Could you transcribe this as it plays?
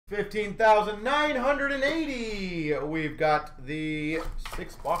15,980. We've got the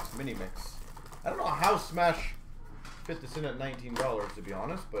 6-box mini mix. I don't know how Smash fit this in at $19 to be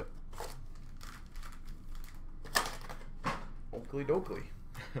honest, but oakley dokley.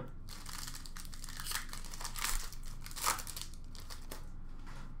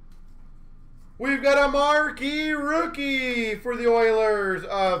 We've got a marquee rookie for the Oilers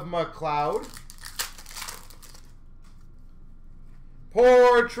of McLeod.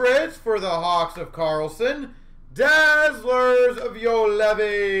 Portraits for the Hawks of Carlson. Dazzlers of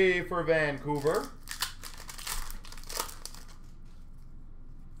Yolevi for Vancouver.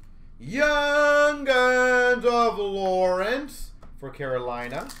 Young Guns of Lawrence for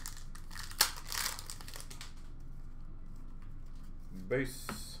Carolina. Base.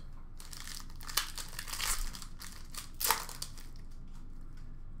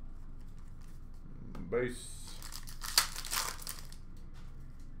 Base.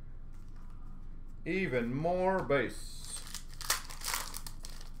 Even more base.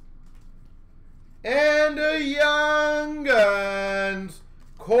 And a Young Guns,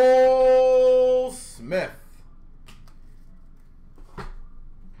 Cole Smith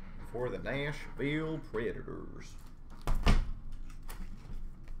for the Nashville Predators.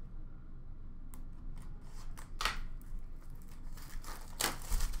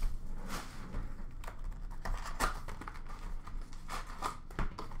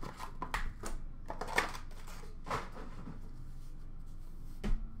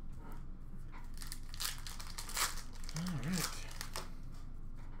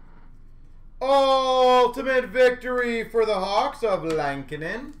 Ultimate victory for the Hawks of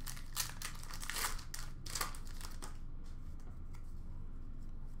Lankinen.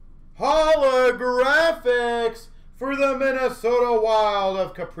 Holographics for the Minnesota Wild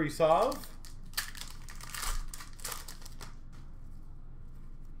of Kaprizov.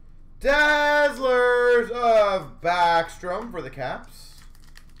 Dazzlers of Backstrom for the Caps.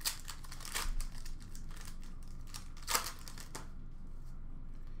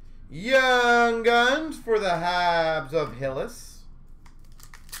 Young Guns for the Habs of Hillis.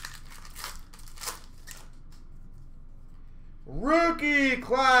 Rookie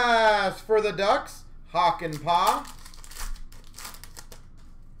class for the Ducks, Hakanpää.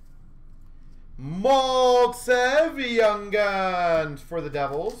 Maltsev Young Guns for the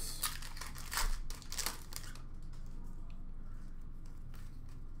Devils.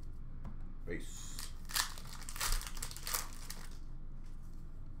 Base.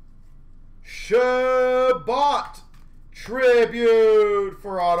 Shabbat Tribute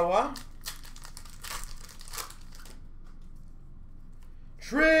for Ottawa.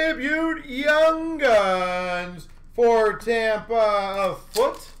 Tribute Young Guns for Tampa of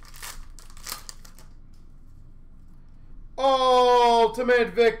Foot.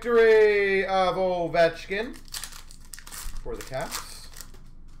 Ultimate victory of Ovechkin for the Caps.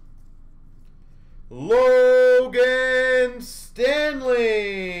 Logan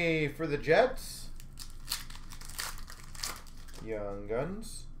Stanley for the Jets. Young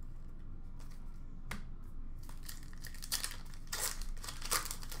Guns.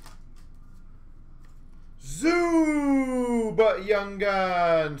 Zoob Young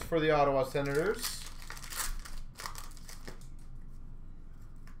Guns for the Ottawa Senators.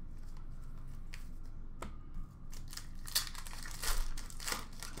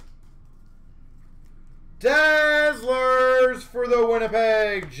 Dazzlers for the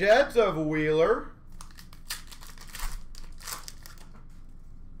Winnipeg Jets of Wheeler.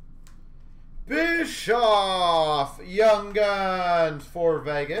 Bischoff Young Guns for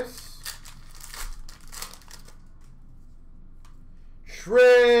Vegas.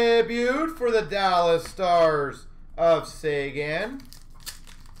 Tribute for the Dallas Stars of Sagan.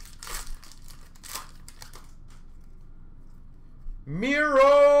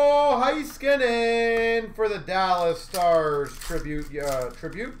 Miro Heiskanen for the Dallas Stars tribute.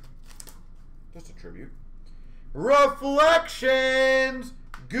 Just a tribute. Reflections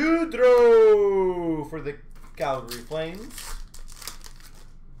Goudreau for the Calgary Flames.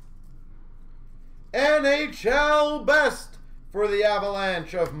 NHL Best for the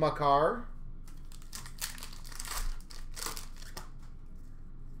Avalanche of Makar.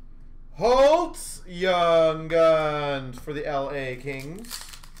 Holtz Young Guns for the LA Kings.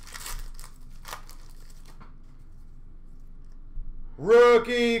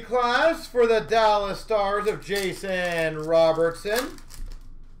 Rookie class for the Dallas Stars of Jason Robertson.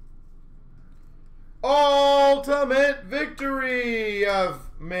 Ultimate victory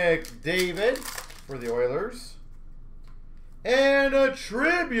of McDavid for the Oilers. And a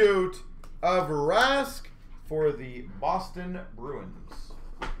tribute of Rask for the Boston Bruins.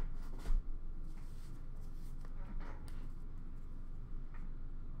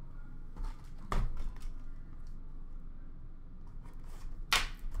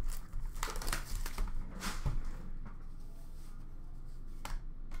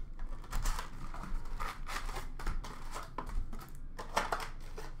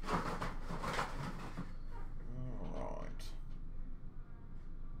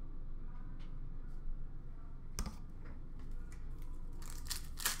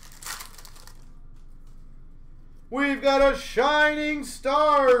 We've got a Shining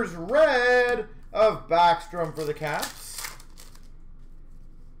Stars red of Backstrom for the Caps.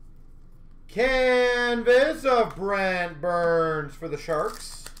 Canvas of Brent Burns for the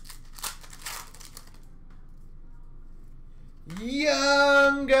Sharks.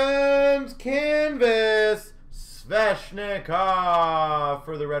 Young Guns canvas Sveshnikov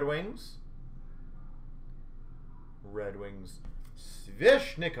for the Red Wings. Red Wings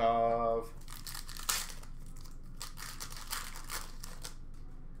Sveshnikov.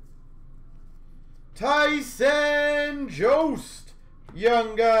 Tyson Jost,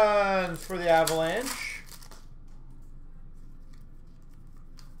 Young Guns for the Avalanche.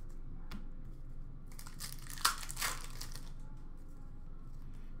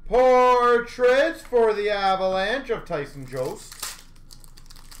 Portraits for the Avalanche of Tyson Jost.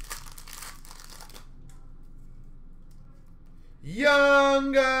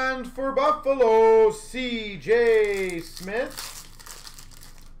 Young Guns for Buffalo, C.J. Smith.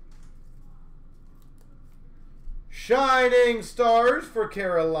 Shining Stars for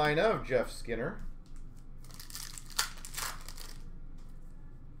Carolina of Jeff Skinner.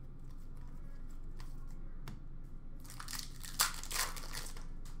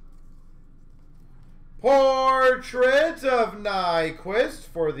 Portrait of Nyquist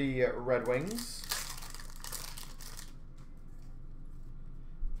for the Red Wings.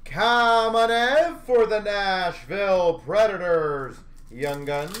 Kamenev for the Nashville Predators, Young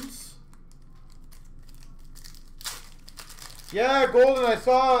Guns. Yeah, Golden, I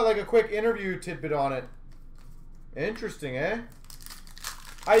saw like a quick interview tidbit on it. Interesting, eh?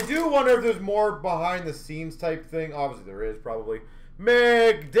 I do wonder if there's more behind the scenes type thing. Obviously there is, probably.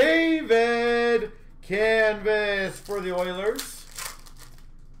 McDavid canvas for the Oilers.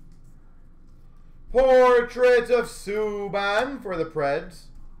 Portrait of Subban for the Preds.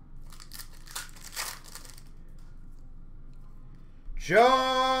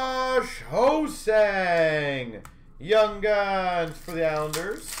 Josh Hosang, Young Guns for the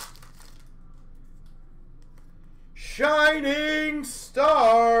Islanders. Shining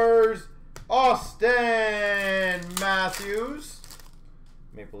Stars, Austin Matthews,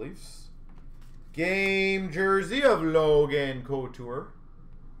 Maple Leafs. Game jersey of Logan Couture.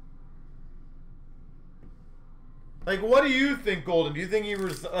 Like, what do you think, Golden? Do you think he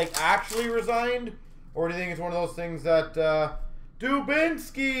actually resigned? Or do you think it's one of those things that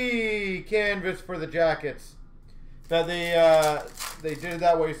Dubinsky canvas for the Jackets? That they did it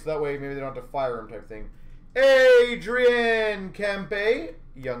that way, so that way maybe they don't have to fire him type thing. Adrian Kempe,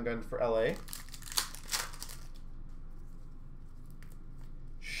 Young Guns for LA.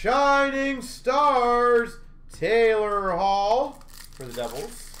 Shining Stars, Taylor Hall for the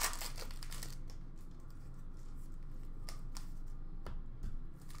Devils.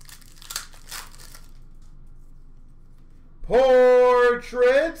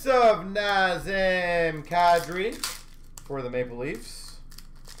 Portraits of Nazem Kadri for the Maple Leafs.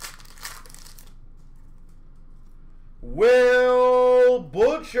 Will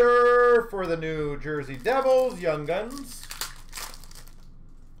Butcher for the New Jersey Devils, Young Guns.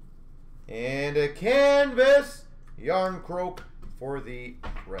 And a canvas, Yarncroak for the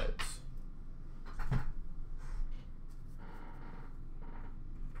Reds.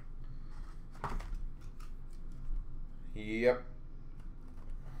 Yep.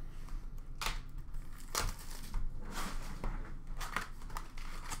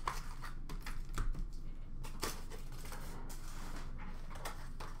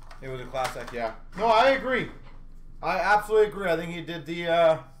 It was a class act, yeah. No, I agree. I absolutely agree. I think he did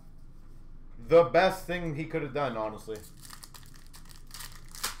the best thing he could have done, honestly.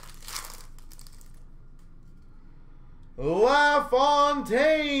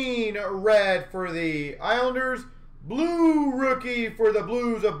 LaFontaine, red for the Islanders. Blue rookie for the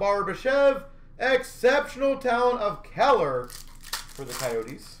Blues of Barbashev. Exceptional talent of Keller for the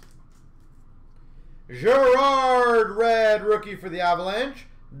Coyotes. Gerard, red rookie for the Avalanche.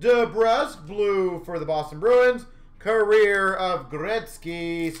 DeBrusque, blue for the Boston Bruins. Career of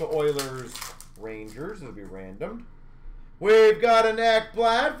Gretzky, so Oilers, Rangers. It'll be random. We've got an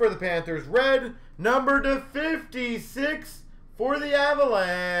Ekblad for the Panthers, red. Number to 56 for the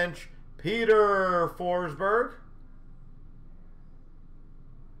Avalanche, Peter Forsberg.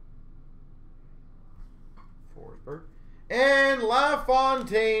 And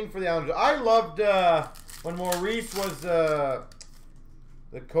LaFontaine for the Islanders. I loved when Maurice was the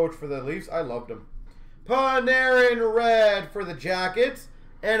coach for the Leafs. I loved him. Panarin red for the Jackets.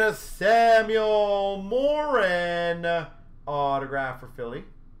 And a Samuel Morin autograph for Philly.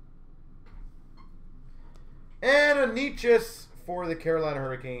 And a Nietzsche for the Carolina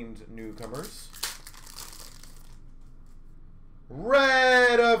Hurricanes newcomers.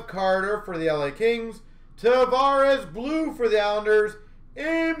 Red of Carter for the LA Kings. Tavares blue for the Islanders.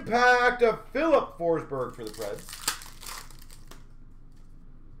 Impact of Philip Forsberg for the Preds.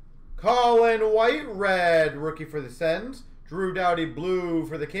 Colin White red rookie for the Sens. Drew Doughty blue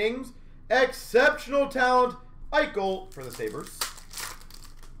for the Kings. Exceptional talent Eichel for the Sabres.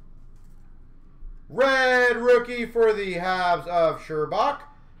 Red rookie for the Habs of Sherbach.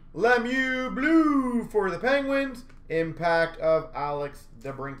 Lemieux blue for the Penguins. Impact of Alex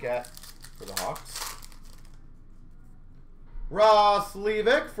DeBrincat for the Hawks. Ross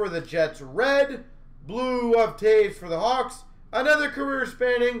Levick for the Jets red. Blue of Taves for the Hawks. Another career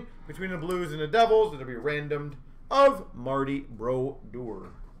spanning between the Blues and the Devils. It'll be randomed of Marty Brodeur.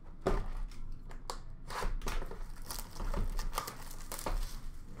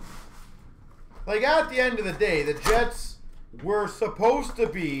 Like, at the end of the day, the Jets were supposed to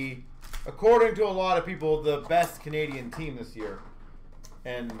be, according to a lot of people, the best Canadian team this year.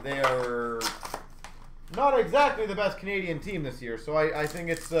 And they are not exactly the best Canadian team this year. So I think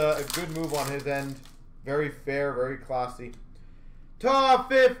it's a good move on his end. Very fair, very classy. Top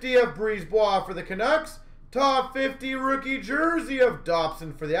 50 of Brisebois for the Canucks. Top 50 rookie jersey of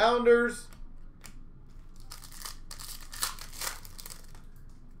Dobson for the Islanders.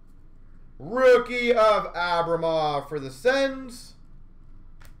 Rookie of Abramov for the Sens.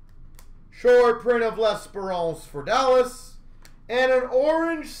 Short print of L'Esperance for Dallas. And an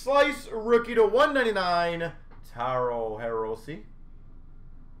orange slice rookie to 199, Taro Hirose.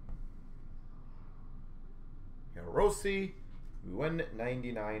 Hirose,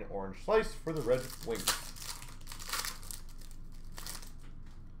 199 orange slice for the Red Wings.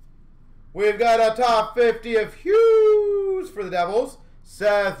 We've got a top 50 of Hughes for the Devils.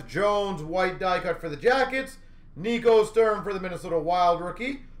 Seth Jones, white die cut for the Jackets. Nico Sturm for the Minnesota Wild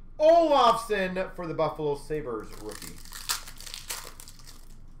rookie. Olofsson for the Buffalo Sabres rookie.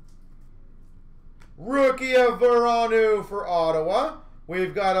 Rookie of Veranu for Ottawa.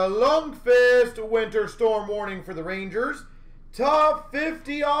 We've got a Lundqvist winter storm warning for the Rangers. Top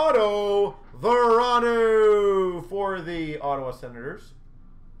 50 auto Veranu for the Ottawa Senators.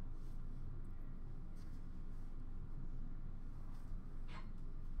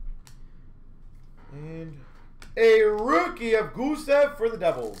 And a rookie of Gusev for the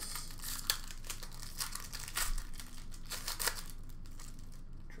Devils.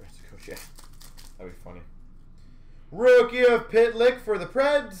 Yeah, that'd be funny. Rookie of Pitlick for the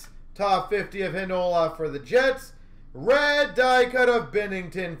Preds. Top 50 of Hinola for the Jets. Red die cut of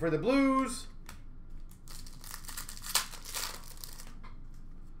Bennington for the Blues.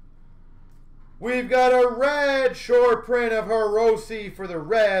 We've got a red short print of Hirose for the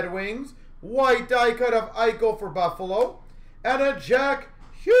Red Wings. White die cut of Eichel for Buffalo. And a Jack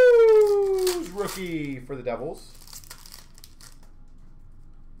Hughes rookie for the Devils.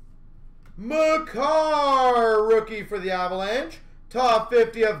 Makar rookie for the Avalanche. Top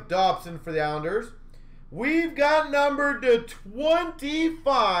 50 of Dobson for the Islanders. We've got numbered to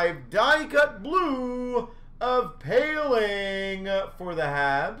 25 die cut blue of Paling for the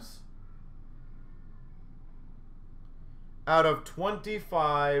Habs. Out of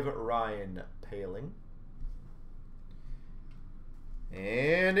 25, Ryan Paling.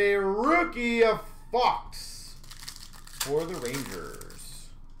 And a rookie of Fox for the Rangers.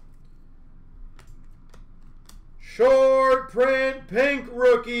 Short print pink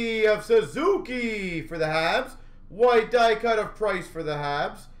rookie of Suzuki for the Habs. White die cut of Price for the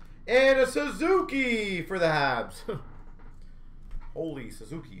Habs. And a Suzuki for the Habs. Holy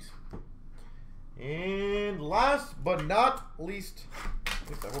Suzukis. And last but not least, at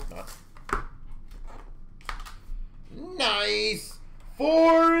least I hope not. Nice!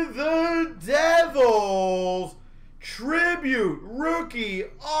 For the Devils, tribute rookie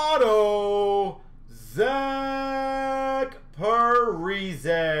auto, Zach Parise.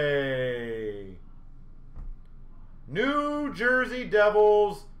 New Jersey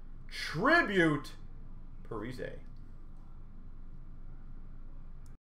Devils, tribute Parise.